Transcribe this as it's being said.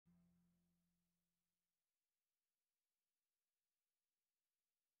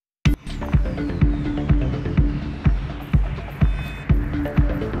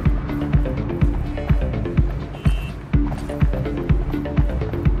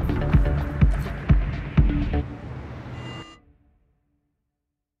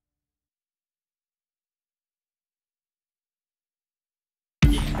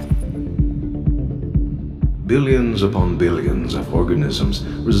Billions upon billions of organisms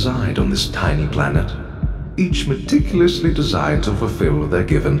reside on this tiny planet, each meticulously designed to fulfill their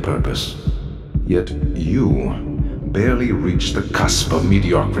given purpose. Yet you barely reach the cusp of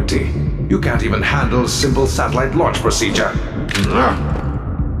mediocrity. You can't even handle simple satellite launch procedure.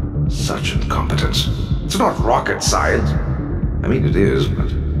 Such incompetence. It's not rocket science. I mean, it is, but...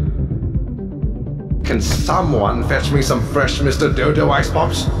 Can someone fetch me some fresh Mr. Dodo ice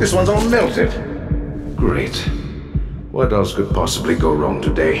pops? This one's all melted. Great. What else could possibly go wrong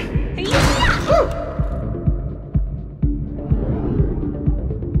today?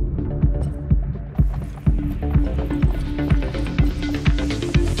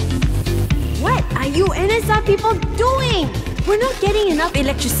 What are you NSR people doing? We're not getting enough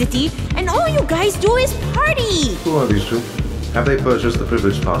electricity, and all you guys do is party! Who are these two? Have they purchased the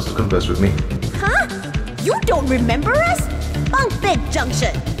privilege pass to converse with me? Huh? You don't remember us? Bunk Bed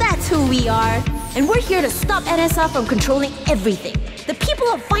Junction, that's who we are. And we're here to stop NSR from controlling everything. The people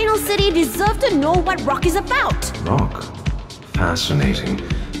of Final City deserve to know what rock is about. Rock? Fascinating.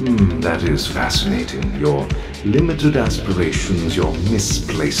 That is fascinating. Your limited aspirations, your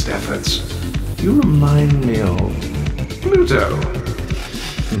misplaced efforts. You remind me of Pluto.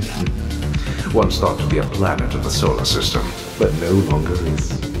 Once thought to be a planet of the solar system, but no longer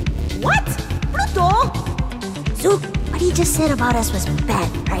is. What? Pluto? Zook, what he just said about us was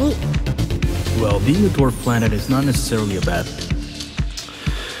bad, right? Well, being a dwarf planet is not necessarily a bad thing.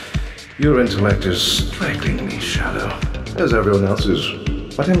 Your intellect is strikingly shallow, as everyone else's.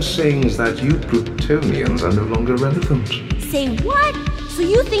 What I'm saying is that you Plutonians are no longer relevant. Say what? So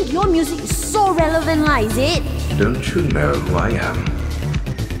you think your music is so relevant, is it? Don't you know who I am?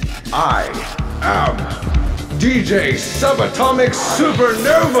 I am DJ Subatomic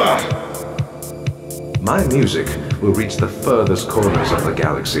Supernova! My music will reach the furthest corners of the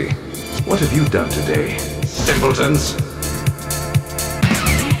galaxy. What have you done today, simpletons?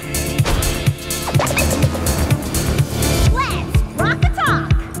 Let's rock the talk!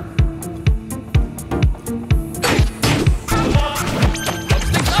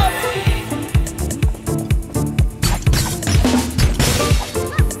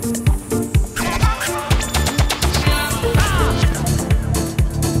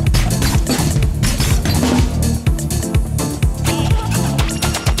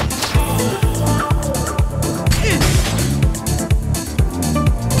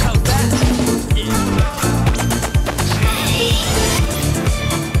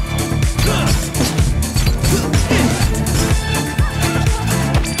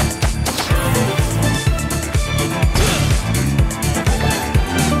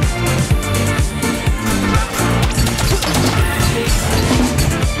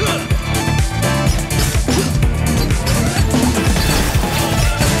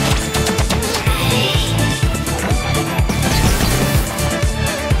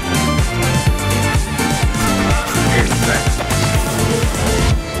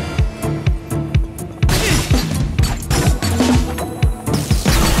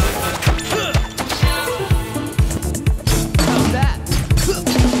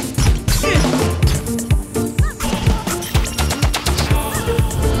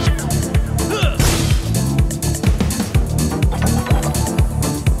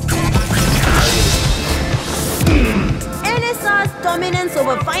 Dominance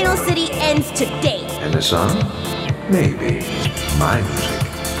over Final City ends today. NSR? Maybe. My music?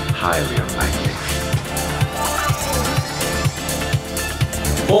 Highly unlikely.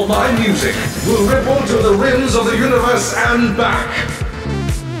 For my music will ripple to the rims of the universe and back.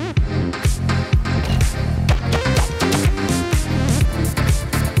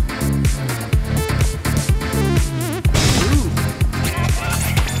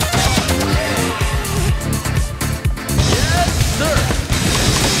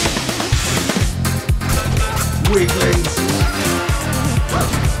 Weaklings.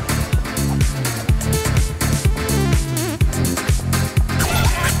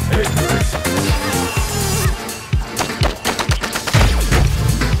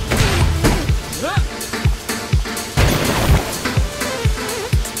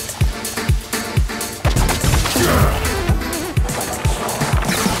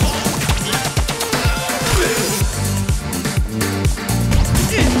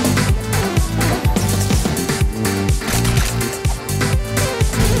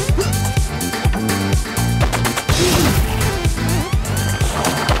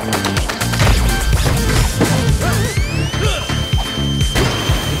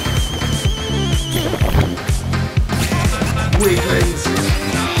 Weaklings.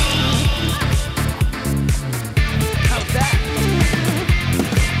 How's that?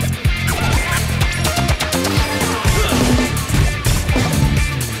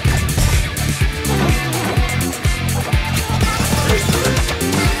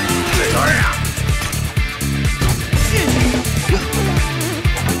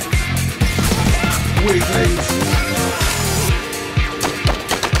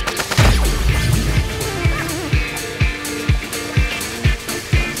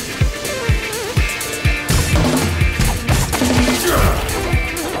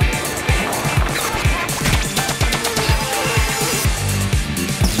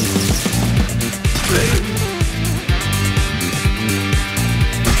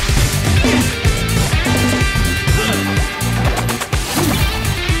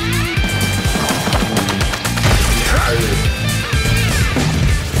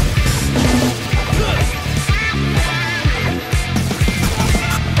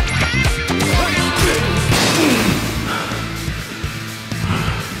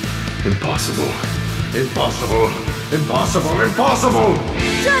 Impossible! Impossible! Impossible!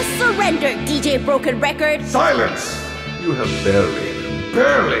 Just surrender, DJ Broken Record! Silence! You have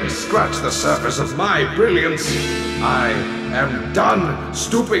barely scratched the surface of my brilliance. I am done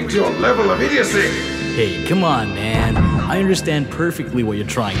stooping to your level of idiocy. Hey, come on, man. I understand perfectly what you're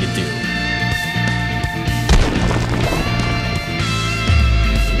trying to do.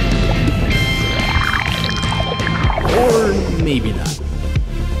 Or maybe not.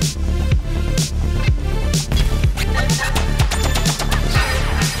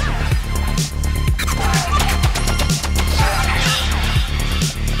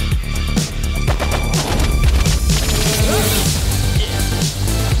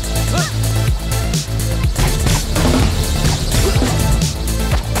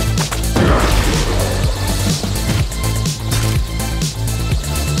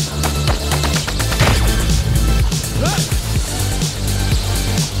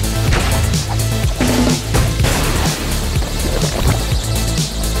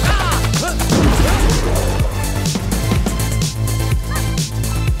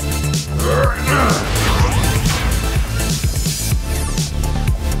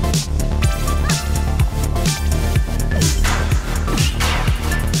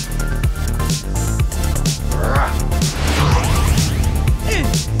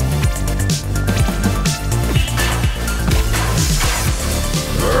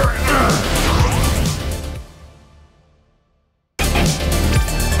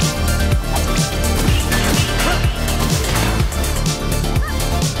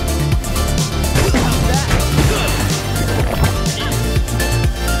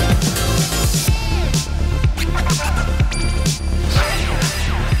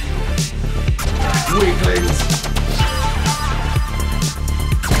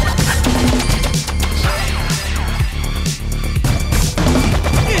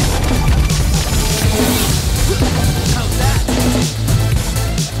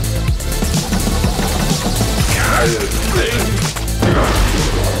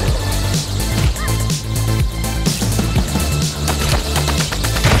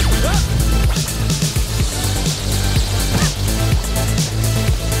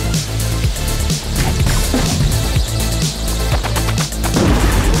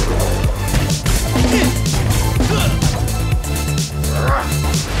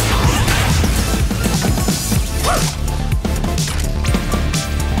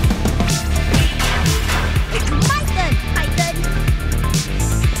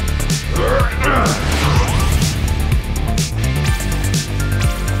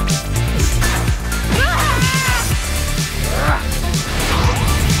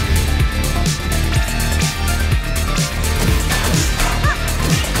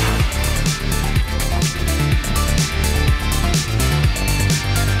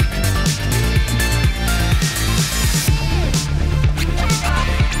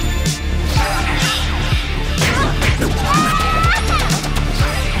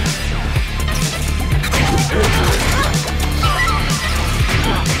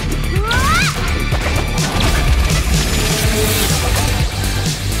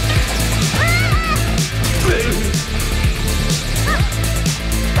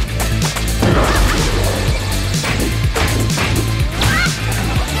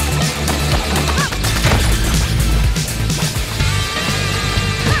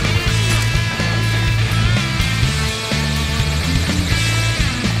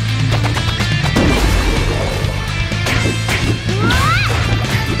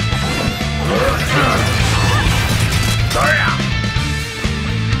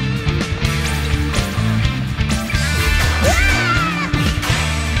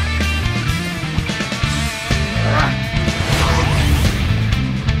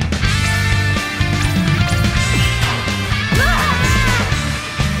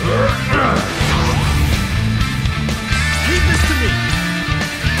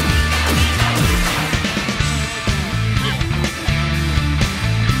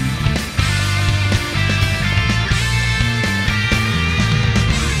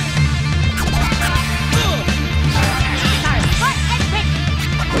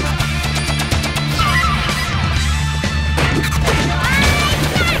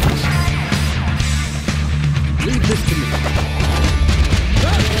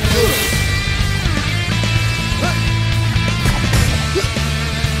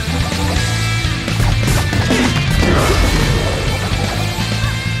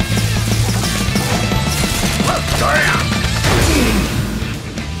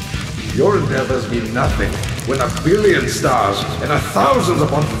 Your endeavors mean nothing when a billion stars and thousands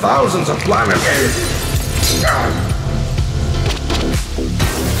upon thousands of planets.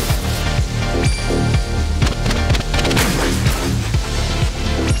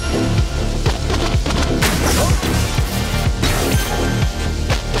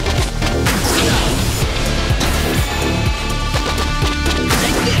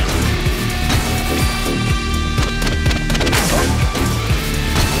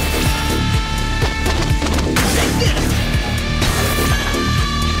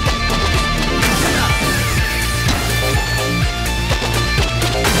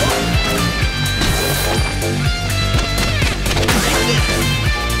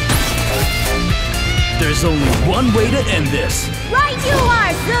 There's only one way to end this. Right you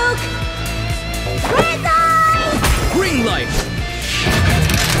are, Zook! Red eye! Green light!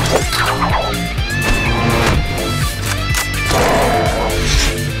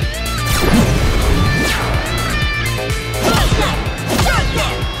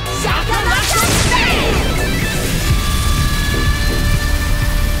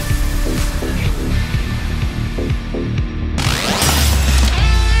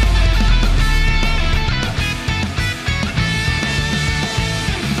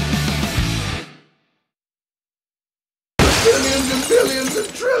 Billions and billions and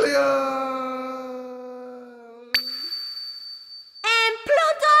trillions! And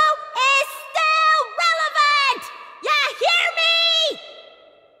Pluto is still relevant! Yeah, hear me?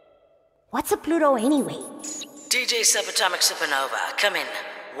 What's a Pluto anyway? DJ Subatomic Supernova, come in.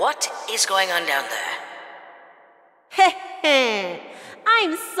 What is going on down there?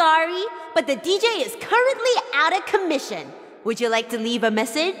 I'm sorry, but the DJ is currently out of commission. Would you like to leave a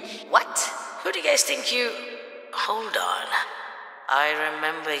message? What? Who do you guys think you... Hold on. I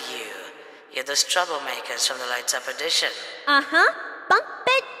remember you. You're those troublemakers from the Lights Up edition. Uh-huh.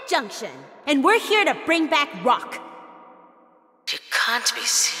 Bumpit Junction. And we're here to bring back rock. You can't be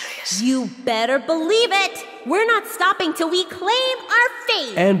serious. You better believe it. We're not stopping till we claim our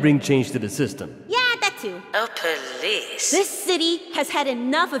fame. And bring change to the system. Yeah, that too. Oh, police. This city has had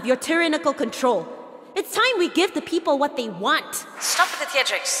enough of your tyrannical control. It's time we give the people what they want. Stop with the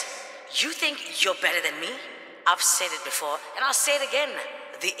theatrics. You think you're better than me? I've said it before, and I'll say it again.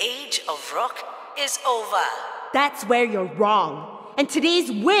 The age of rock is over. That's where you're wrong. And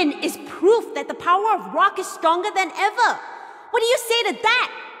today's win is proof that the power of rock is stronger than ever. What do you say to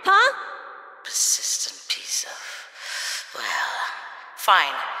that, huh? Persistent piece of... Well,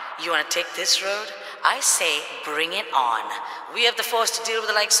 fine. You want to take this road? I say bring it on. We have the force to deal with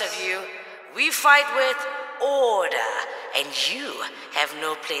the likes of you. We fight with order, and you have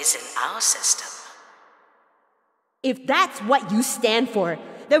no place in our system. If that's what you stand for,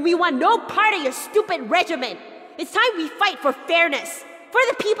 then we want no part of your stupid regiment. It's time we fight for fairness, for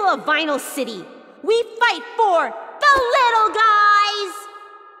the people of Vinyl City. We fight for the little guys!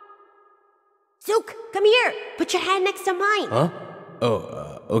 Zook, come here. Put your hand next to mine. Huh?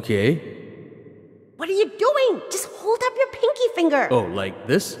 Oh, okay. What are you doing? Just hold up your pinky finger. Oh, like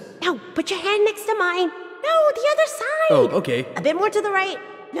this? Now, put your hand next to mine. No, the other side. Oh, okay. A bit more to the right.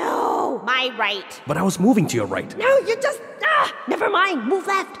 No, my right. But I was moving to your right. No, you just... never mind. Move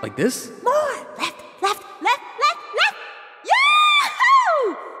left. Like this? More. Left.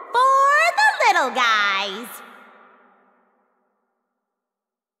 Yahoo! For the little guys.